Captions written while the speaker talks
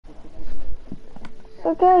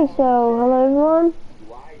Okay, so hello everyone.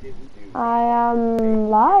 I am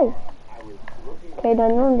live. Okay,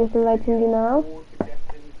 Daniel, I'm just inviting you now.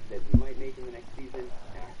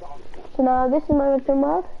 So now this is my redstone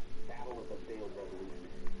world.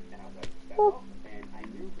 Oh.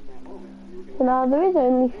 So now there is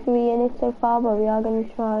only 3 in it so far, but we are going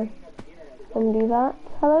to try and do that.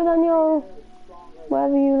 Hello Daniel,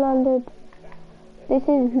 wherever you landed. This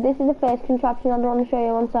is the first contraption I want to show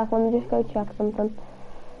you. 1 sec, let me just go check something.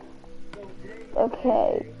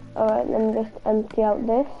 Okay, alright, let me just empty out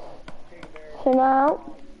this. So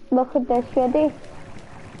now, look at this, ready?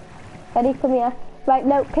 Ready, come here. Right,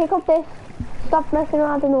 no, pick up this. Stop messing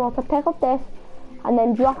around in the water. Pick up this, and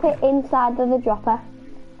then drop it inside of the dropper.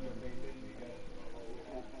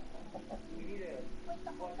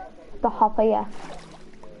 The hopper, yeah.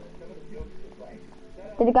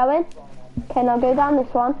 Did it go in? Okay, now go down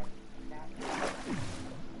this one.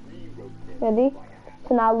 Ready?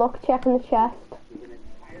 So now look, check in the chest.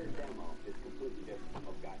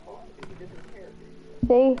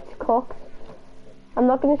 See, it's cooked. I'm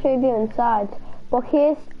not going to show you the inside, but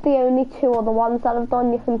here's the only 2 other ones that I've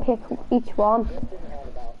done. You can pick each one.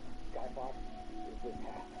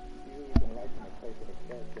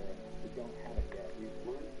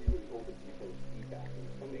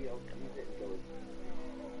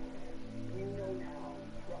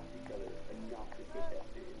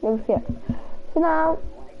 Over here. So now,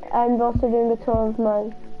 I'm also doing a tour of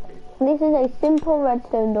mine. This is a simple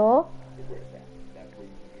redstone door.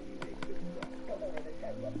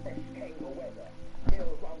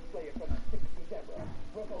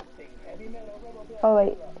 Oh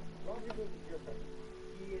wait.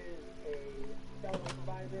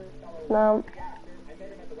 Now,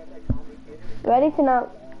 ready to now,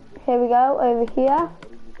 here we go, over here.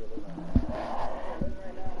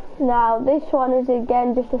 Now this one is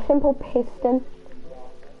again just a simple piston.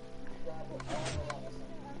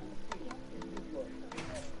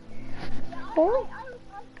 Okay.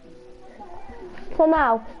 So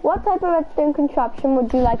now, what type of redstone contraption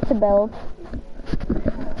would you like to build?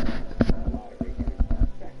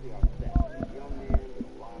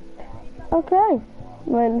 Okay,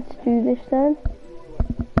 well, let's do this then.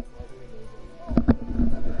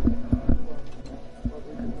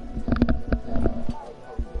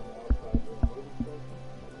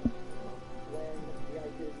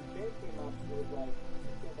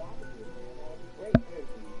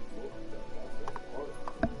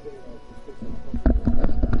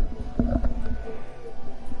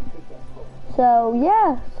 So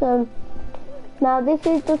yeah, so now this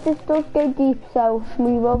does go deep, so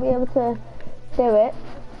we will be able to do it.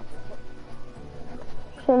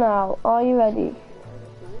 So now, are you ready?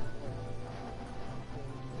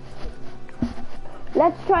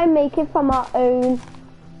 Let's try and make it from our own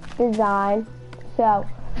design. So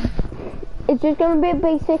it's just going to be a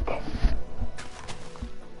basic.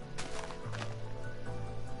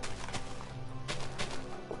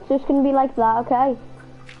 It's just going to be like that, okay?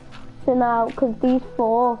 So now, because these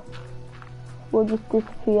 4 will just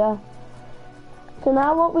disappear. So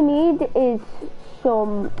now what we need is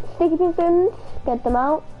some sticky pistons. Get them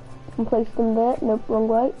out and place them there. Nope, wrong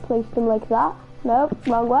way. Place them like that. Nope,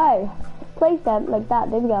 wrong way. Place them like that.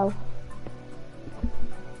 There we go.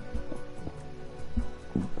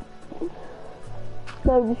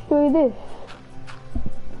 Now destroy this.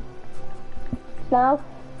 Now,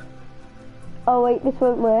 oh wait, this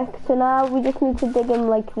won't work. So now we just need to dig them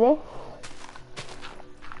like this.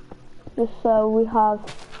 Just so we have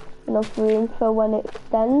enough room for when it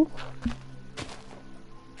extends.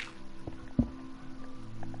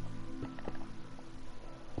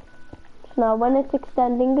 So now when it's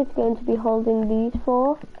extending, it's going to be holding these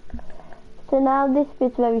 4. So now this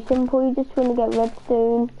bit's very simple. You just want to get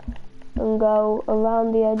redstone and go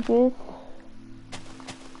around the edges.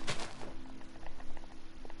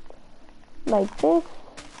 Like this.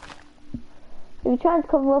 If you're trying to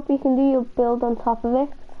cover up, you can do your build on top of it.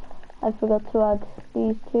 I forgot to add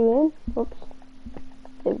these 2 in. Oops.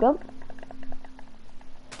 There we go.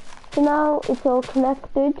 So now it's all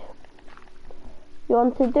connected. You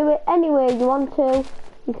want to do it anywhere you want to.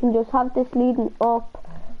 You can just have this leading up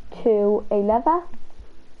to a lever.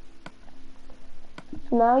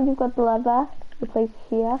 So now you've got the lever. You place it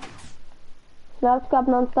here. So now it's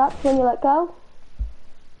grabbing on that when you let go.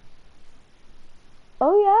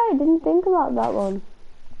 Oh yeah, I didn't think about that one.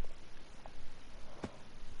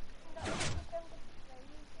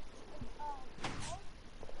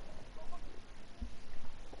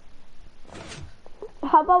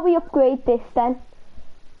 How about we upgrade this then?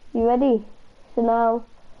 You ready? So now,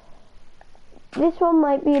 this one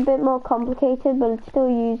might be a bit more complicated, but it still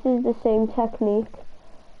uses the same technique.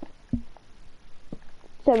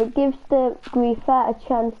 So it gives the griefer a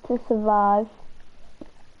chance to survive.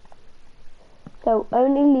 So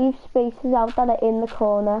only leave spaces out that are in the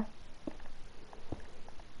corner.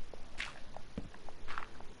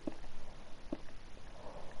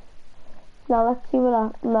 Now let's see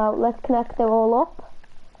now let's connect it all up.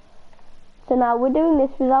 So now we're doing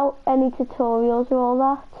this without any tutorials or all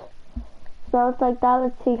that. So now it's like that,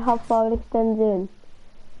 let's see how far it extends in.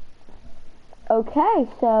 Okay,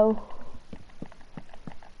 so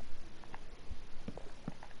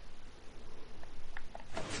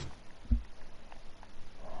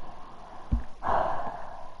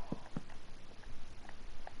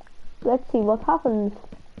let's see what happens.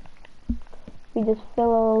 We just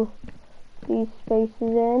fill all these spaces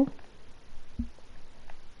in.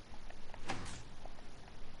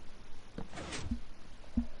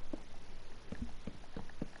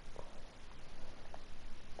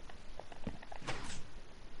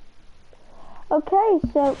 Okay,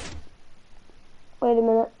 so wait a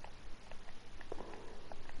minute.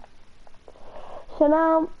 So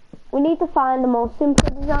now we need to find the most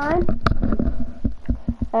simple design.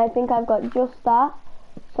 And I think I've got just that.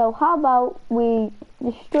 So how about we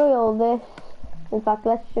destroy all this? In fact,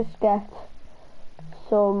 let's just get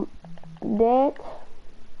some dirt,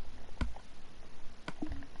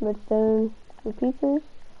 redstone repeaters.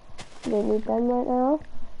 We don't need them right now.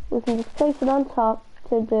 We can just place it on top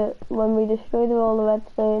to do when we destroy all the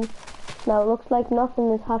redstone. Now it looks like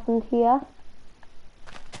nothing has happened here.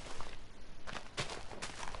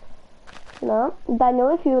 Now, Daniel,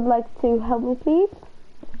 if you would like to help me, please.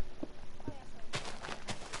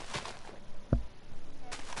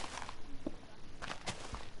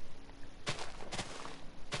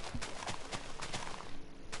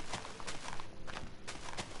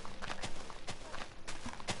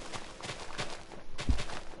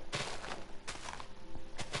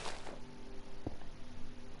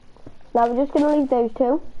 Now we're just going to leave those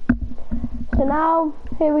two. So now,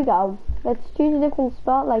 here we go. Let's choose a different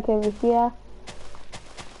spot, like over here.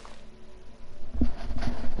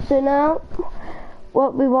 So now,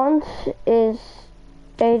 what we want is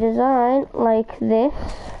a design like this.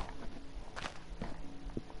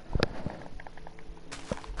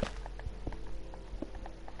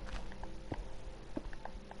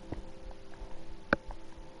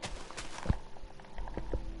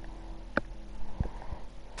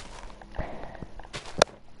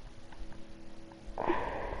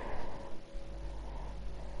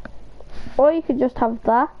 Or you could just have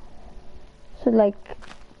that, so like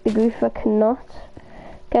the griefer cannot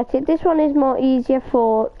get it. This one is more easier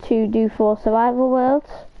to do for survival worlds,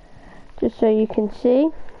 just so you can see,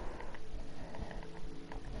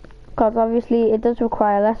 because obviously it does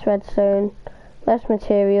require less redstone, less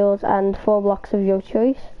materials, and 4 blocks of your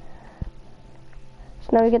choice.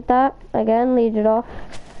 So now we get that again, lead it off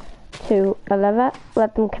to a lever,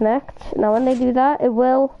 let them connect. Now when they do that, it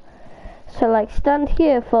will. So like stand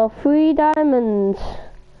here for 3 diamonds.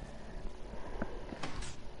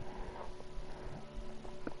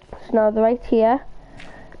 So now they're right here.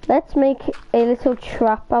 Let's make a little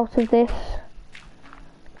trap out of this.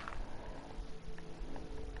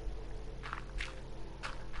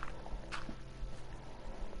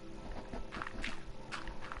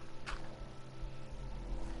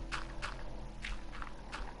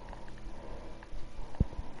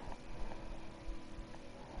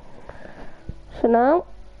 So now,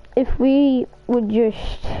 if we would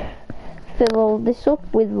just fill all this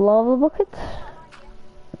up with lava buckets.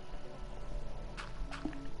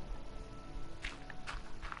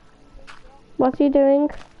 What are you doing?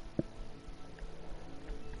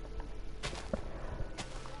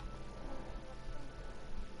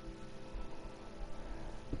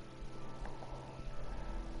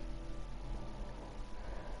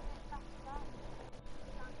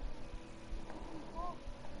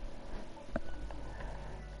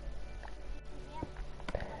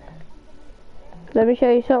 Let me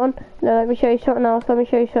show you something. No, let me show you something else. Let me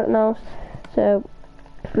show you something else. So,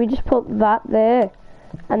 if we just put that there,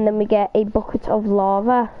 and then we get a bucket of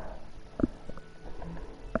lava.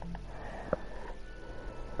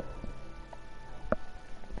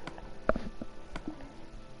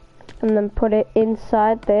 And then put it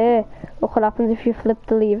inside there. Look what happens if you flip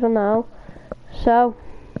the lever now. So,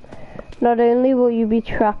 not only will you be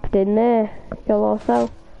trapped in there, you'll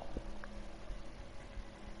also...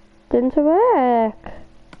 Didn't it work?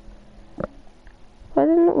 Why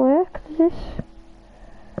didn't it work?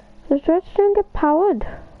 Does redstone get powered?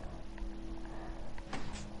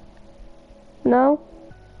 No?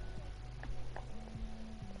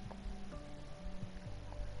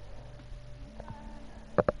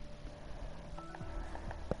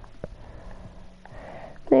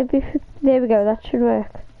 maybe, there we go, that should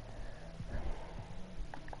work.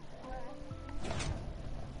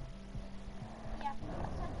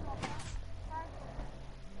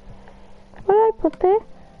 What did I put there?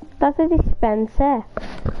 That's a dispenser.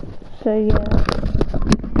 So yeah.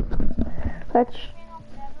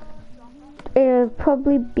 It'll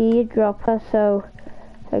probably be a dropper, so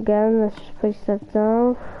again, let's just place that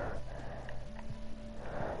down.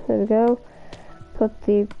 There we go. Put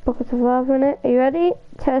the bucket of lava in it. Are you ready?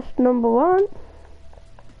 Test number 1.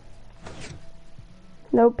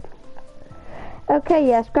 Nope. Okay,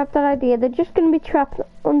 yeah, scrap that idea. They're just going to be trapped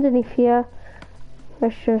underneath here.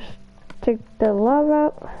 Let's just take the lava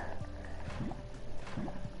out.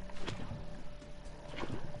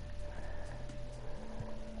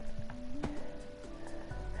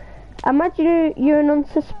 Imagine you're an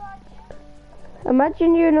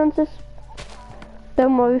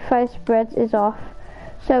Don't worry, fire spreads is off.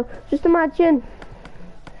 So just imagine.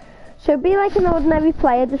 So be like an ordinary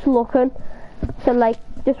player, just looking. So like,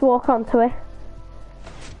 just walk onto it.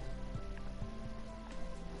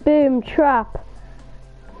 Boom, trap.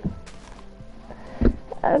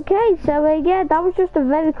 Okay, so yeah, that was just a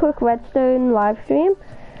very quick redstone live stream.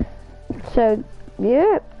 So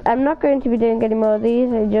yeah, I'm not going to be doing any more of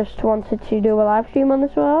these. I just wanted to do a live stream on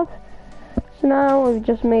this world. So now we've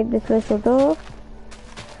just made this little door.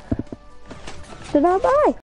 So now bye.